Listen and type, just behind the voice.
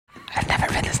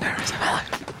stories of my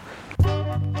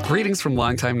life. Greetings from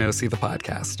Long Time No See, the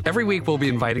podcast. Every week, we'll be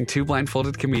inviting two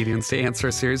blindfolded comedians to answer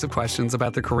a series of questions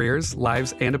about their careers,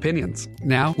 lives, and opinions.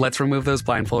 Now, let's remove those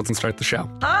blindfolds and start the show.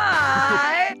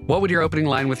 Hi! What would your opening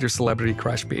line with your celebrity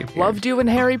crush be? Loved you in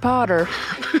Harry Potter.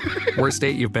 Worst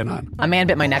date you've been on? A man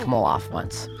bit my neck mole off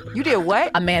once. You did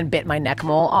what? A man bit my neck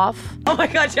mole off. Oh my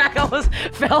God, Jack almost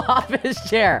fell off his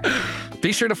chair.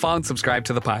 Be sure to follow and subscribe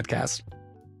to the podcast.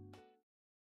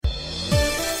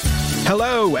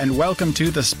 Hello, and welcome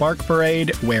to the Spark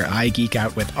Parade, where I geek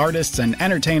out with artists and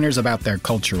entertainers about their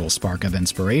cultural spark of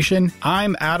inspiration.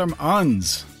 I'm Adam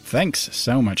Unz. Thanks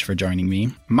so much for joining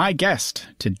me. My guest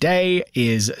today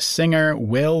is singer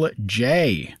Will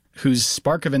J., whose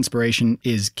spark of inspiration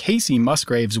is Casey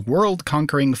Musgrave's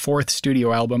world-conquering fourth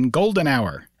studio album, Golden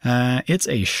Hour. It's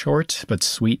a short but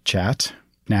sweet chat.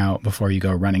 Now, before you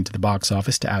go running to the box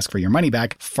office to ask for your money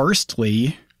back,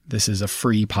 firstly, this is a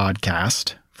free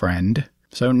podcast, friend,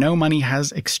 so no money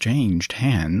has exchanged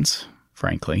hands,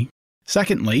 frankly.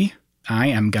 Secondly, I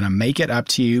am going to make it up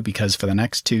to you because for the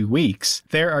next 2 weeks,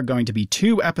 there are going to be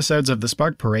 2 episodes of the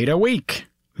Spark Parade a week.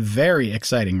 Very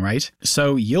exciting, right?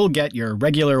 So you'll get your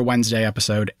regular Wednesday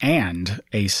episode and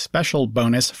a special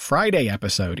bonus Friday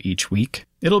episode each week.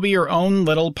 It'll be your own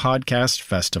little podcast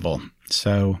festival.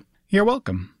 So you're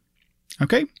welcome.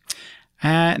 Okay.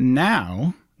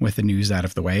 Now, with the news out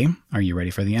of the way, are you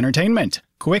ready for the entertainment?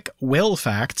 Quick Will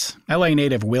facts. LA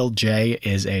native Will J.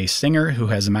 is a singer who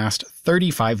has amassed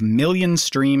 35 million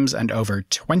streams and over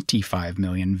 25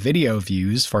 million video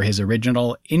views for his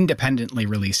original, independently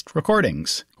released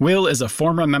recordings. Will is a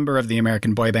former member of the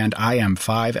American boy band I Am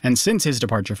 5, and since his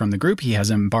departure from the group, he has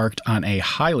embarked on a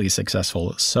highly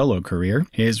successful solo career.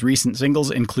 His recent singles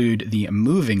include the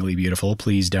movingly beautiful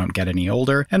Please Don't Get Any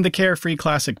Older and the carefree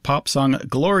classic pop song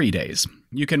Glory Days.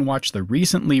 You can watch the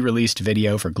recently released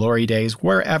video for Glory Days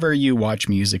wherever you watch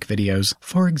music videos,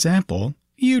 for example,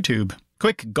 YouTube.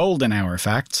 Quick Golden Hour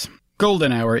facts.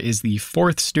 Golden Hour is the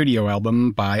 4th studio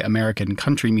album by American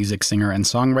country music singer and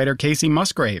songwriter Casey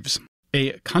Musgraves.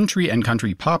 A country and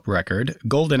country pop record,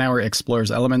 Golden Hour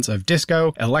explores elements of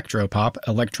disco, electropop,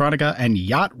 electronica, and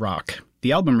yacht rock.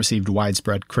 The album received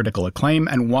widespread critical acclaim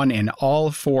and won in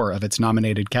all 4 of its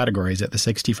nominated categories at the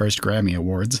 61st Grammy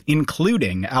Awards,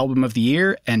 including Album of the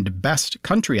Year and Best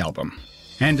Country Album.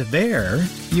 And there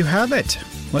you have it.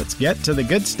 Let's get to the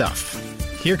good stuff.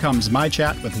 Here comes my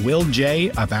chat with Will J.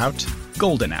 about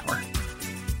Golden Hour.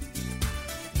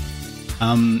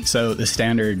 So the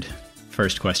standard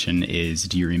first question is,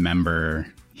 do you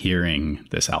remember hearing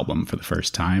this album for the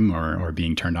first time or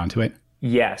being turned on to it?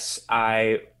 Yes,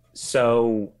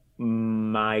 So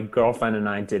my girlfriend and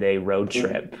I did a road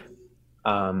trip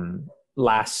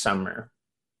last summer.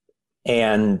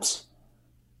 And,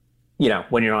 you know,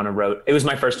 when you're on a road, it was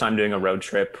my first time doing a road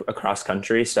trip across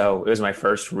country. So it was my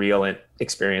first real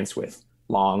experience with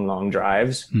long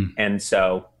drives. And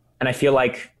I feel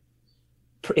like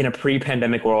in a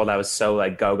pre-pandemic world, I was so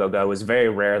like, go. It was very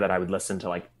rare that I would listen to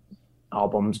like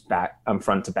albums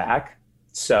front to back.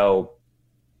 So,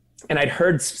 and I'd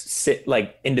heard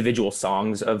like individual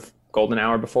songs of Golden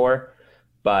Hour before,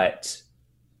 but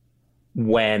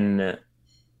when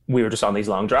we were just on these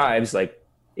long drives, like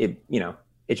it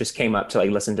just came up to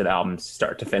like listen to the album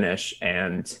start to finish.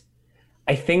 And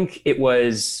I think it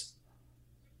was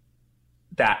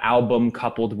that album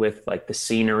coupled with like the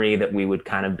scenery that we would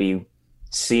kind of be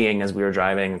seeing as we were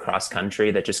driving across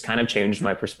country that just kind of changed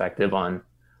my perspective on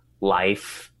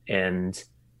life. And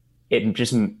it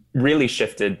just really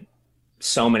shifted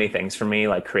so many things for me,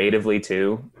 like creatively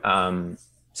too.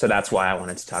 So that's why I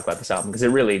wanted to talk about this album, because it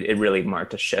really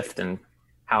marked a shift in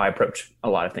how I approach a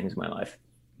lot of things in my life.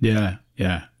 Yeah.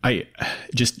 I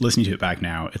just listening to it back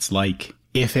now, it's like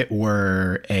if it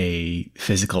were a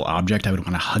physical object, I would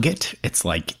want to hug it. It's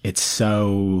like, it's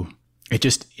so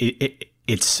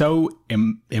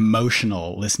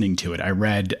emotional listening to it. I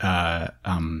read a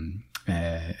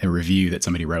review that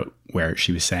somebody wrote where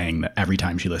she was saying that every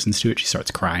time she listens to it, she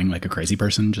starts crying like a crazy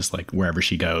person, just like wherever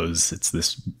she goes, it's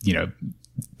this,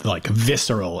 like a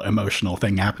visceral emotional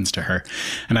thing happens to her.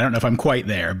 And I don't know if I'm quite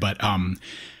there, but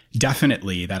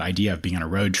definitely that idea of being on a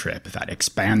road trip, that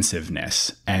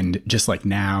expansiveness, and just like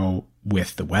now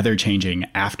with the weather changing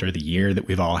after the year that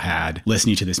we've all had,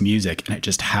 listening to this music, and it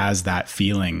just has that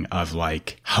feeling of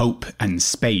like hope and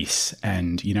space.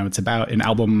 And, it's about an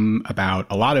album about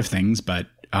a lot of things, but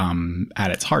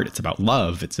at its heart, it's about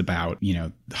love. It's about,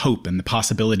 hope and the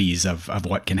possibilities of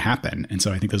what can happen. And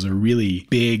so I think those are really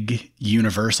big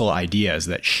universal ideas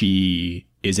that she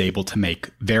is able to make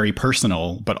very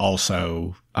personal, but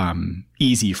also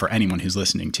easy for anyone who's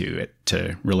listening to it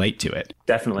to relate to it.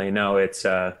 Definitely. No, it's,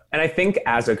 and I think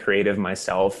as a creative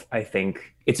myself, I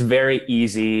think it's very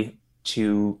easy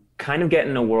to kind of get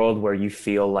in a world where you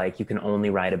feel like you can only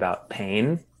write about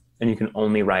pain and you can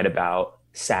only write about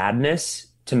sadness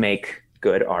to make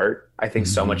good art. I think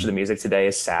so much of the music today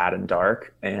is sad and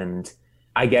dark. And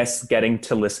I guess getting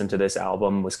to listen to this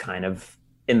album was kind of,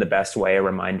 in the best way, a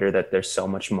reminder that there's so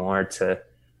much more to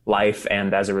life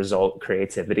and, as a result,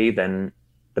 creativity than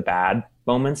the bad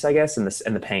moments, I guess, and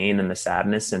the pain and the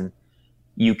sadness. And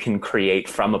you can create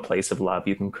from a place of love.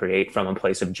 You can create from a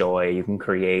place of joy. You can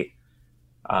create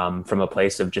from a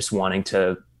place of just wanting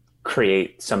to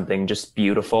create something just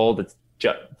beautiful that's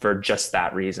for just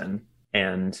that reason.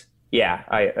 And yeah,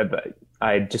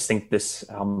 I just think this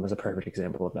album is a perfect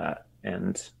example of that.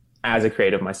 And as a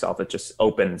creative myself, it just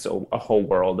opens a whole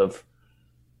world of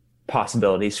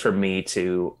possibilities for me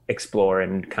to explore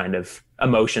and kind of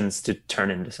emotions to turn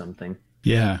into something.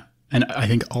 Yeah. And I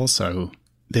think also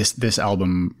this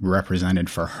album represented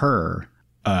for her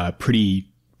a pretty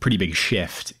big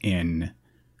shift in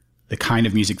the kind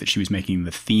of music that she was making,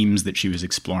 the themes that she was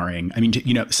exploring. I mean,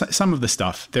 you know, some of the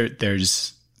stuff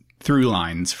there's through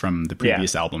lines from the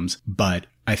previous albums, but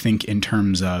I think in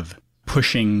terms of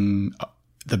pushing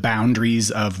the boundaries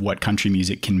of what country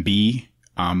music can be,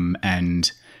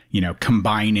 and, you know,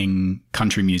 combining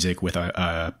country music with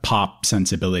a pop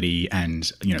sensibility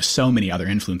and, you know, so many other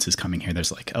influences coming here.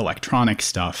 There's like electronic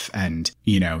stuff, and,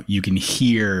 you know, you can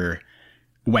hear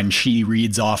when she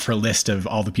reads off her list of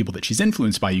all the people that she's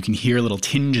influenced by, you can hear little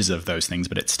tinges of those things,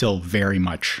 but it's still very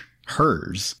much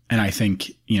hers. And I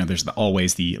think, you know, there's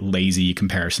always the lazy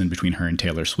comparison between her and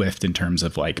Taylor Swift in terms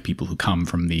of like people who come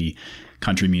from the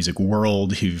country music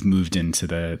world who've moved into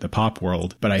the pop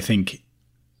world. But I think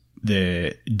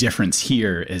the difference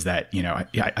here is that, you know,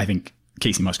 I think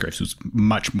Casey Musgraves was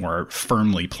much more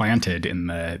firmly planted in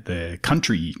the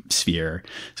country sphere.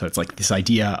 So it's like this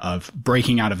idea of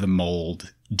breaking out of the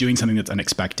mold, doing something that's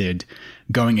unexpected,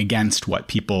 going against what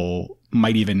people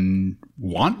might even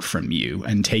want from you,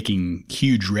 and taking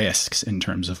huge risks in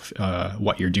terms of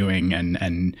what you're doing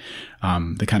and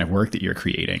the kind of work that you're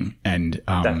creating. And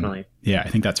definitely, yeah, I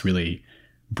think that's really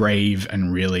brave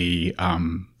and really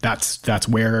that's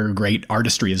where great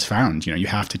artistry is found. You know, you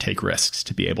have to take risks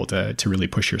to be able to really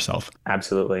push yourself.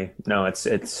 Absolutely. No, it's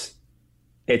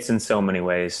in so many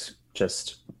ways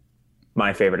just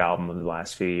my favorite album of the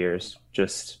last few years.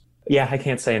 Just, yeah, I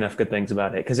can't say enough good things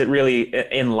about it, because it really,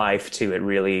 in life too, it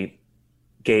really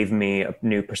gave me a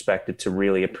new perspective to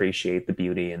really appreciate the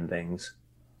beauty in things.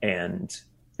 And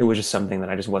it was just something that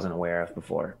I just wasn't aware of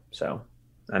before. So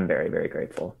I'm very, very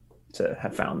grateful to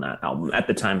have found that album at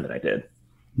the time that I did.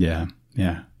 Yeah.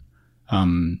 Yeah.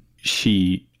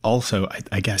 She also,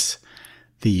 I guess,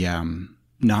 the,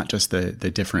 not just the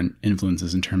different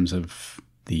influences in terms of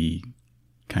the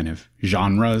kind of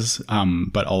genres,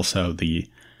 but also the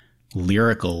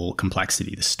lyrical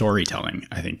complexity, the storytelling,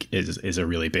 I think is a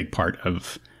really big part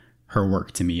of her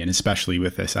work to me. And especially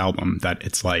with this album, that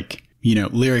it's like, you know,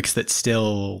 lyrics that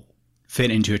still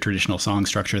fit into a traditional song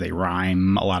structure. They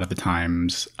rhyme a lot of the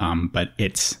times, but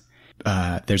it's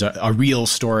there's a real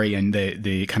story, and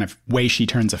the kind of way she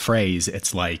turns a phrase,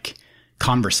 it's like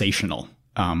conversational,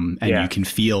 and you can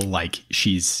feel like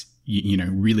she's you know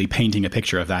really painting a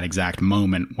picture of that exact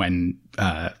moment when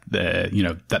that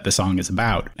the song is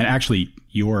about. And actually,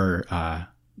 your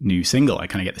new single, I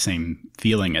kind of get the same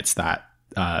feeling. It's that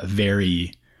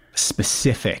very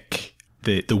specific.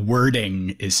 The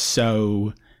wording is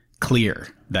so clear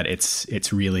that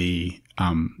it's really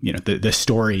the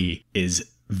story is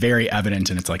very evident,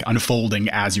 and it's like unfolding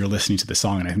as you're listening to the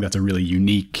song. And I think that's a really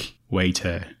unique way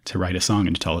to write a song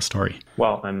and to tell a story.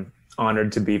 Well, I'm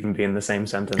honored to even be in the same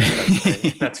sentence.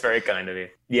 That's very kind of you.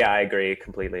 Yeah, I agree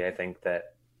completely. I think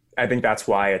that's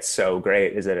why it's so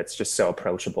great, is that it's just so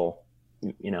approachable.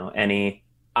 You know,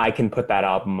 I can put that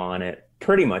album on it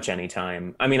pretty much any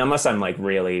time. I mean, unless I'm like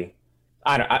really,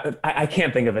 I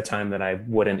can't think of a time that I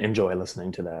wouldn't enjoy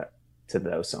listening to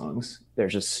those songs. They're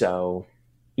just so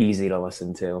easy to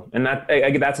listen to. And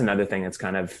that's another thing that's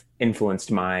kind of influenced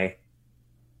my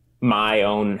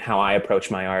own, how I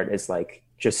approach my art, is like,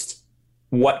 just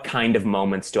what kind of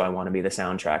moments do I want to be the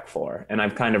soundtrack for? And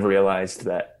I've kind of realized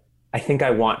that I think I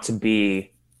want to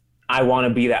make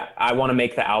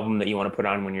the album that you want to put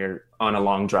on when you're on a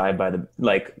long drive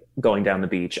going down the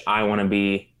beach. I want to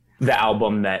be the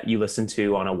album that you listen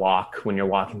to on a walk when you're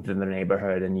walking through the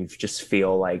neighborhood and you just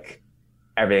feel like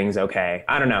everything's okay.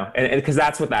 I don't know. And because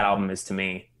that's what that album is to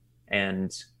me.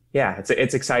 And yeah,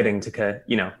 it's exciting to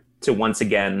once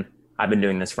again, I've been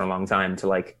doing this for a long time, to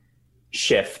like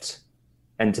shift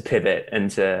and to pivot and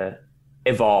to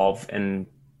evolve and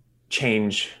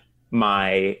change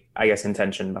my, I guess,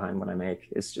 intention behind what I make.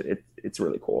 It's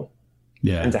really cool.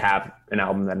 Yeah. And to have an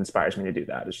album that inspires me to do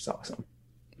that is just awesome.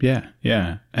 Yeah.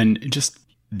 Yeah. And just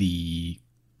the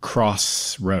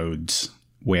crossroads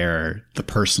where the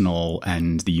personal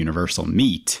and the universal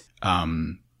meet,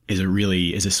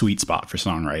 is a sweet spot for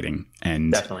songwriting.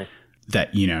 And definitely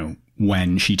that, you know,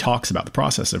 when she talks about the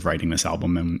process of writing this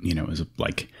album, and, you know, it was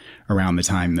like around the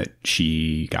time that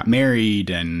she got married,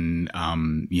 and,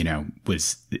 you know,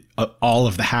 was all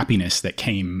of the happiness that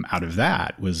came out of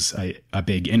that was a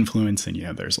big influence. And, you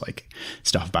know, there's like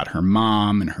stuff about her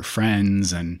mom and her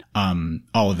friends and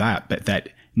all of that, but that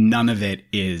none of it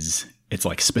is, it's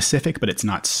like specific, but it's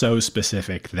not so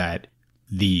specific that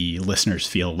the listeners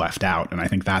feel left out. And I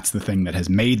think that's the thing that has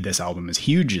made this album as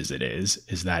huge as it is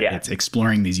that it's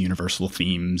exploring these universal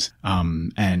themes,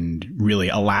 and really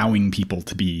allowing people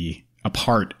to be a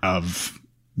part of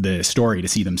the story, to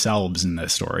see themselves in the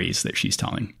stories that she's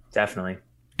telling. Definitely.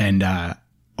 And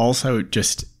also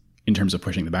just in terms of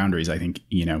pushing the boundaries, I think,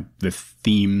 you know, the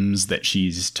themes that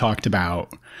she's talked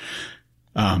about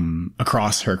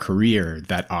across her career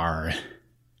that are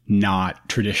not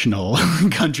traditional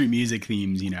country music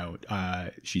themes. You know,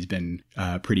 she's been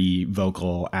a pretty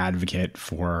vocal advocate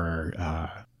for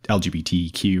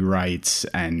LGBTQ rights,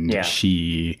 and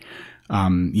she,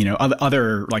 you know,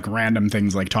 other like random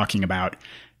things, like talking about,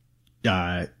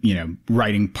 you know,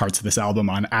 writing parts of this album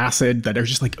on acid that are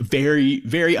just like very,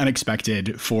 very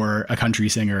unexpected for a country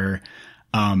singer,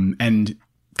 and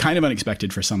kind of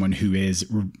unexpected for someone who is,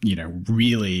 you know,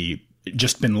 really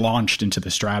just been launched into the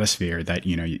stratosphere. That,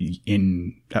 you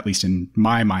know, at least in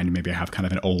my mind, maybe I have kind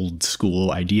of an old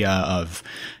school idea of,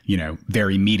 you know,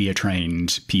 very media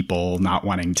trained people not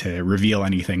wanting to reveal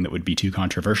anything that would be too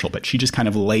controversial, but she just kind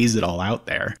of lays it all out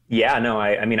there. Yeah, no,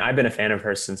 I mean, I've been a fan of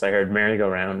hers since I heard Merry Go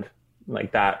Round.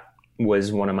 Like, that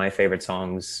was one of my favorite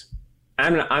songs.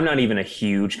 I'm not even a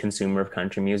huge consumer of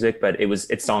country music, but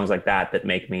it's songs like that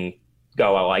make me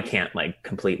go, oh, I can't like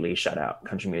completely shut out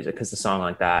country music, because the song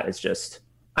like that is just,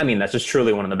 I mean, that's just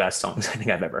truly one of the best songs I think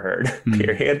I've ever heard,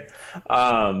 period.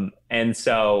 And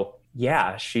so,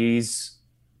 yeah, she's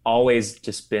always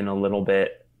just been a little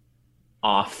bit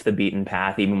off the beaten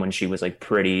path, even when she was like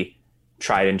pretty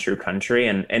tried and true country.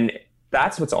 And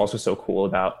that's what's also so cool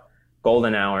about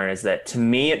Golden Hour, is that to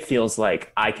me, it feels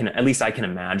like I can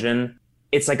imagine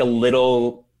it's like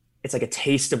a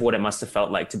taste of what it must have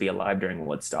felt like to be alive during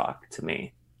Woodstock, to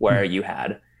me, where you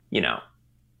had, you know,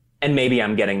 and maybe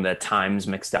I'm getting the times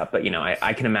mixed up, but, you know,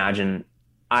 I can imagine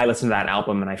I listened to that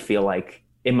album and I feel like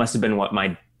it must have been what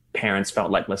my parents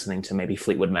felt like listening to maybe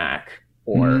Fleetwood Mac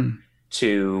or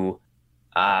to,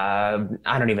 I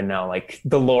don't even know, like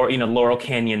the Laurel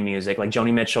Canyon music, like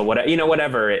Joni Mitchell,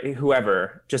 whatever,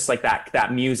 whoever, just like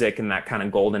that music and that kind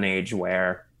of golden age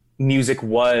where music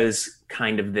was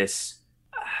kind of this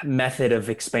method of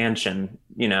expansion,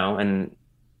 you know, and,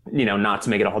 you know, not to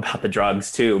make it all about the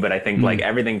drugs too, but I think like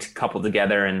everything coupled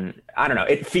together, and I don't know,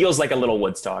 it feels like a little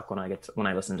Woodstock when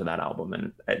I listen to that album,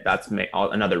 and that's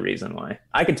another reason why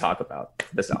I could talk about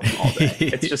this album all day.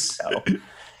 It's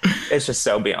just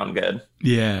so beyond good.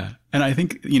 Yeah. And I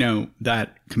think, you know,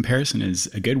 that comparison is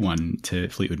a good one to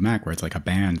Fleetwood Mac, where it's like a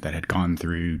band that had gone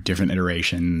through different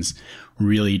iterations,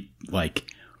 really like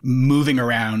moving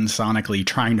around sonically,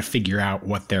 trying to figure out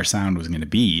what their sound was going to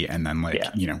be. And then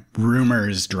you know,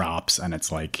 Rumors drops and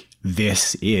it's like,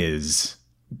 this is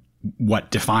what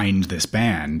defined this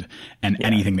band, and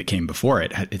anything that came before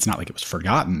it, it's not like it was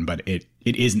forgotten, but it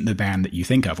isn't the band that you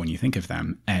think of when you think of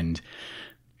them. And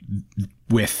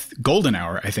with Golden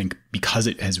Hour, I think because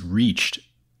it has reached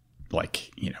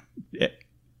like, you know,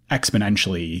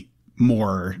 exponentially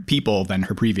more people than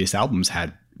her previous albums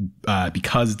had,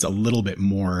 because it's a little bit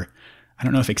more, I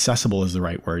don't know if accessible is the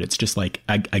right word. It's just like,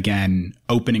 again,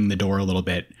 opening the door a little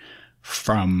bit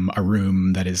from a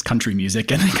room that is country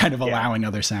music and kind of allowing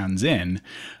other sounds in.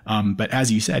 But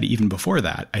as you said, even before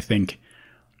that, I think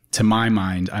to my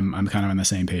mind, I'm kind of on the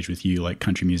same page with you. Like,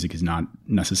 country music is not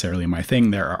necessarily my thing.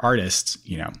 There are artists,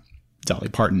 you know, Dolly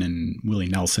Parton and Willie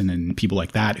Nelson and people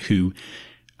like that who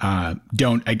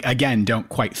don't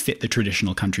quite fit the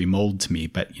traditional country mold to me.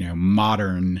 But, you know,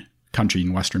 modern country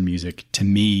and Western music to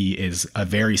me is a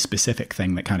very specific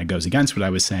thing that kind of goes against what I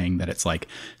was saying, that it's like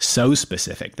so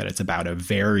specific that it's about a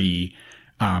very,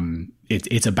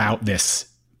 it's about this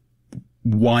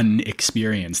one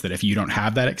experience that if you don't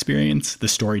have that experience, the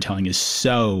storytelling is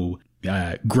so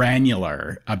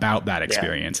granular about that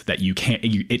experience that you can't,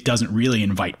 it doesn't really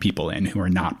invite people in who are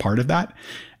not part of that.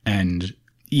 And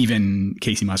even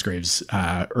Casey Musgrave's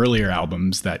earlier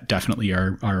albums that definitely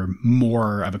are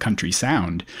more of a country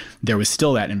sound, there was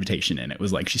still that invitation in it. It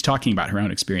was like she's talking about her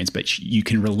own experience, but you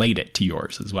can relate it to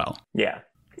yours as well. Yeah.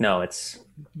 No, it's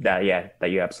that. Yeah, that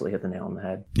you absolutely hit the nail on the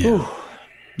head. Yeah. Ooh.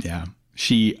 Yeah.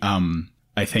 She,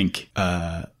 I think,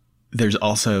 there's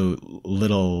also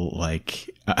little like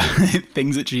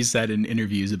things that she said in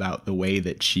interviews about the way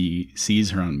that she sees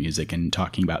her own music and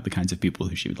talking about the kinds of people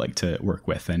who she would like to work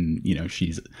with. And, you know,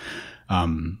 she's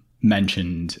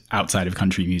mentioned outside of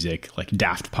country music, like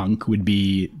Daft Punk would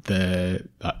be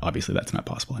obviously that's not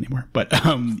possible anymore, but,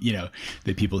 you know,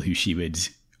 the people who she would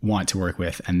want to work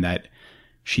with, and that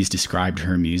she's described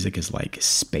her music as like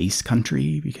space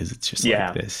country because it's just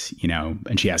like this, you know,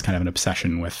 and she has kind of an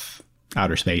obsession with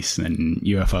outer space and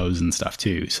UFOs and stuff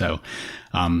too. So,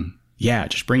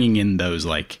 just bringing in those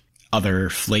like other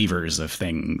flavors of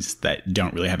things that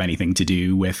don't really have anything to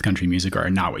do with country music or are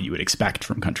not what you would expect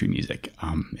from country music.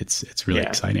 It's really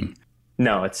exciting.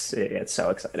 No, it's so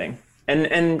exciting.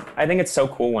 And I think it's so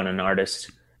cool when an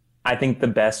artist, I think the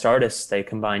best artists, they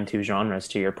combine two genres,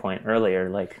 to your point earlier.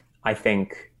 Like, I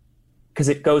think, because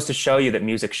it goes to show you that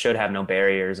music should have no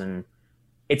barriers. And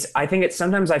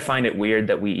sometimes I find it weird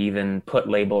that we even put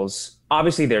labels.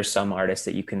 Obviously there's some artists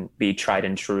that you can be tried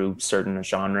and true certain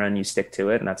genre and you stick to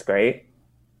it, and that's great.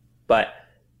 But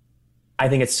I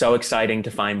think it's so exciting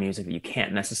to find music that you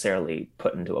can't necessarily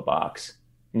put into a box,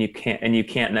 and you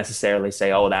can't necessarily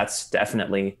say, oh, that's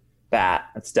definitely that.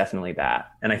 That's definitely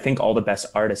that. And I think all the best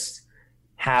artists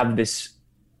have this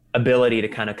ability to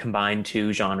kind of combine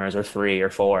two genres or three or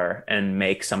four and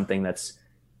make something that's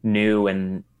new.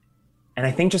 And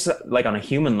I think just like on a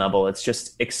human level, it's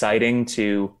just exciting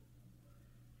to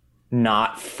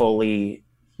not fully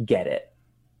get it.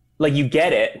 Like, you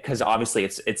get it because obviously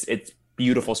it's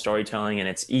beautiful storytelling and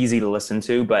it's easy to listen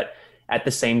to, but at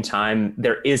the same time,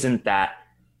 there isn't that,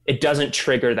 it doesn't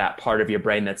trigger that part of your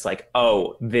brain that's like,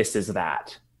 oh, this is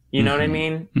that. You know what I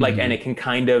mean? Like, and it can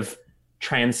kind of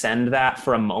transcend that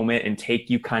for a moment and take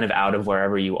you kind of out of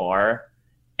wherever you are.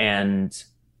 And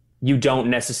you don't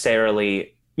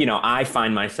necessarily, you know, I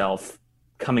find myself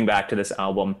coming back to this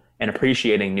album and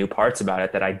appreciating new parts about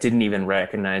it that I didn't even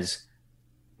recognize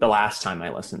the last time I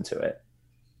listened to it.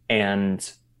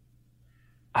 And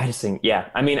I just think,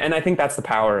 and I think that's the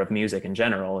power of music in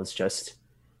general, is just,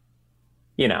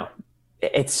 you know,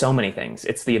 it's so many things.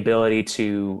 It's the ability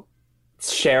to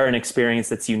share an experience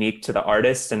that's unique to the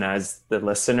artist, and as the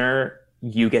listener,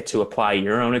 you get to apply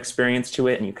your own experience to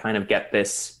it, and you kind of get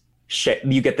this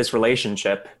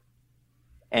relationship.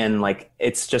 And like,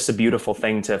 it's just a beautiful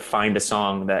thing to find a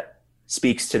song that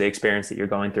speaks to the experience that you're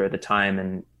going through at the time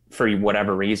and for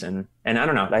whatever reason. And I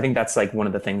don't know, I think that's like one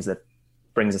of the things that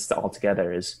brings us all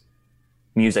together is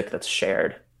music that's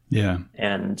shared. Yeah.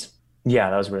 And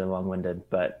that was really long-winded,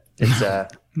 but it's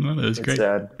that was great.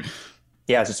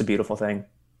 It's just a beautiful thing.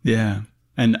 Yeah.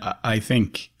 And I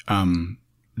think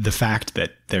the fact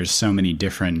that there's so many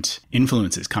different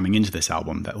influences coming into this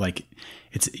album, that like,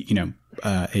 it's, you know,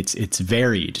 it's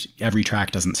varied. Every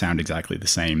track doesn't sound exactly the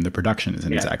same. The production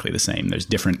isn't exactly the same. There's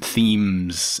different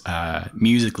themes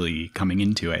musically coming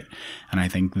into it. And I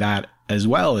think that as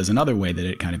well is another way that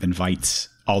it kind of invites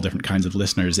all different kinds of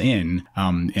listeners in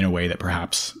a way that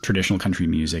perhaps traditional country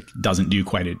music doesn't do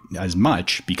quite as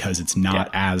much, because it's not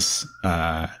as,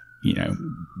 you know,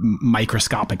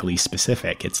 microscopically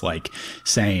specific. It's like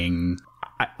saying,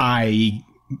 I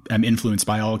am influenced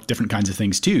by all different kinds of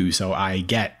things too. So I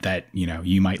get that, you know,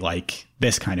 you might like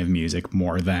this kind of music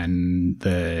more than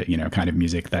the, you know, kind of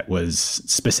music that was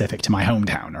specific to my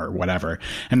hometown or whatever.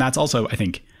 And that's also, I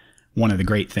think, one of the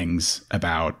great things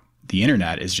about the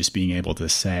internet is just being able to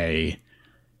say,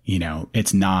 you know,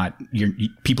 it's not,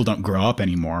 people don't grow up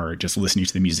anymore just listening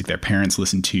to the music their parents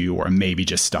listen to, or maybe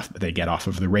just stuff that they get off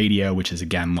of the radio, which is,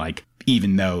 again, like,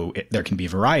 even though there can be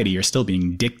variety, you're still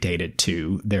being dictated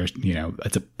to. There's, you know,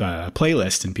 it's a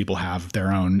playlist, and people have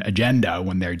their own agenda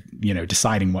when they're, you know,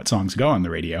 deciding what songs go on the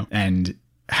radio. And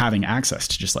having access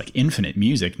to just like infinite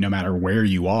music, no matter where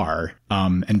you are,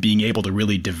 and being able to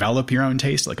really develop your own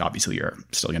taste. Like, obviously you're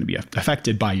still going to be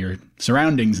affected by your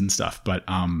surroundings and stuff, but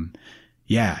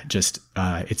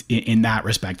it's in that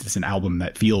respect, it's an album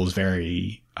that feels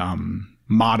very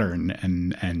modern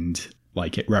and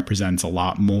like it represents a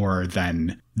lot more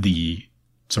than the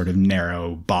sort of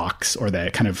narrow box or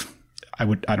the kind of, I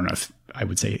don't know if I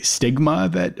would say stigma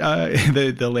that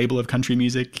the label of country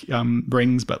music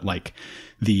brings, but like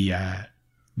the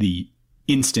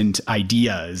instant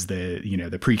ideas,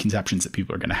 the preconceptions that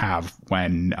people are going to have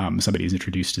when somebody is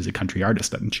introduced as a country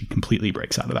artist, and she completely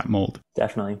breaks out of that mold.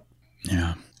 Definitely.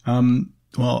 Yeah.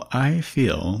 Well, I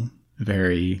feel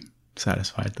very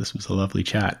satisfied. This was a lovely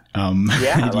chat.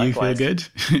 Yeah, do you feel good?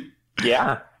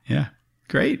 Yeah. Yeah,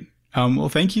 great. Well,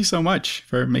 thank you so much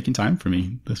for making time for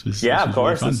me. This was of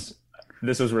course. Really fun.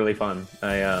 This was really fun.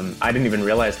 I didn't even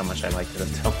realize how much I liked it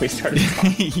until we started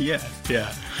talking.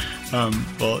 Yeah.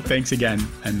 Well, thanks again,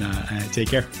 and take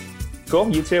care.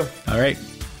 Cool, you too. All right.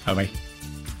 Bye-bye.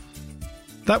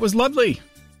 That was lovely.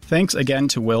 Thanks again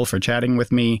to Will for chatting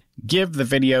with me. Give the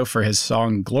video for his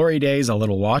song Glory Days a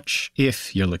little watch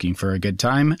if you're looking for a good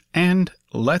time. And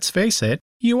let's face it,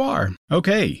 you are.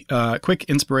 Okay, quick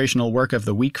inspirational work of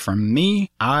the week from me.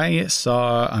 I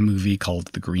saw a movie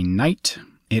called The Green Knight.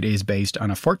 It is based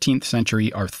on a 14th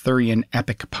century Arthurian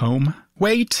epic poem.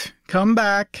 Wait, come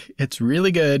back. It's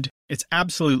really good. It's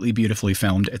absolutely beautifully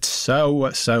filmed. It's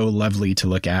so lovely to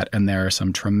look at. And there are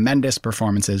some tremendous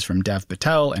performances from Dev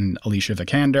Patel and Alicia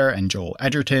Vikander and Joel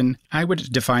Edgerton. I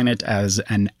would define it as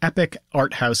an epic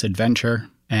art house adventure.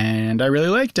 And I really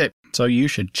liked it. So you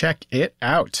should check it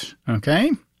out.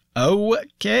 Okay?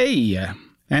 Okay.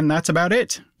 And that's about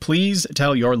it. Please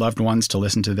tell your loved ones to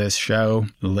listen to this show.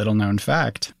 Little known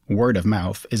fact, word of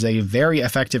mouth is a very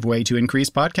effective way to increase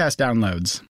podcast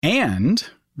downloads. And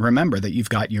remember that you've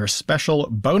got your special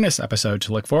bonus episode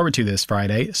to look forward to this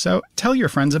Friday, so tell your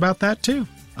friends about that too.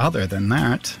 Other than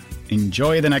that,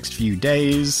 enjoy the next few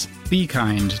days, be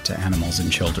kind to animals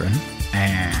and children,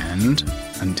 and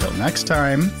until next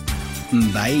time,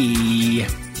 bye.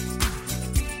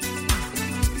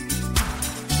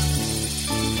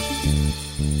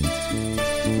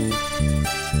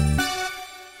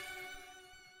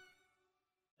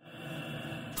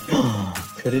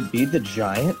 Could it be the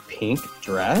giant pink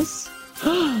dress?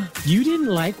 You didn't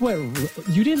like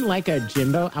a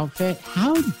Jimbo outfit?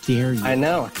 How dare you? I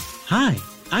know. Hi,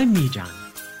 I'm Mijan.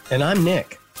 And I'm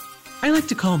Nick. I like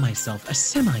to call myself a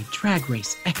semi-drag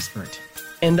race expert.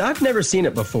 And I've never seen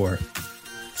it before.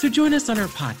 So join us on our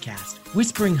podcast,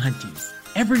 Whispering Hunties,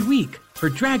 every week for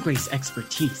drag race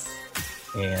expertise.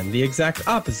 And the exact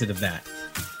opposite of that.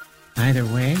 Either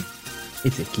way,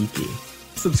 it's a geeky.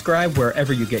 Subscribe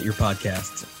wherever you get your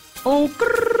podcasts. Oh,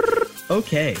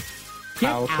 okay.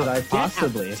 How could I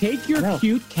possibly? Take your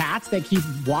cute cats that keep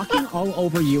walking all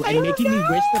over you and making me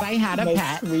wish that I had a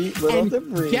pet. Sweet little and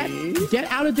debris. Get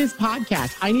out of this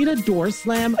podcast. I need a door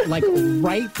slam like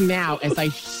right now as I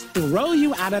throw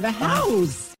you out of the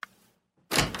house.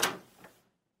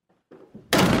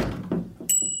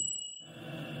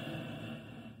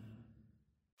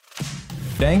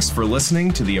 Thanks for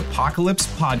listening to the Apocalypse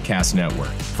Podcast Network.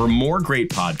 For more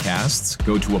great podcasts,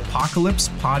 go to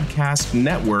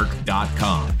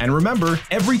apocalypsepodcastnetwork.com. And remember,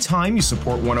 every time you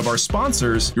support one of our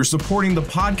sponsors, you're supporting the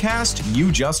podcast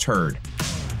you just heard.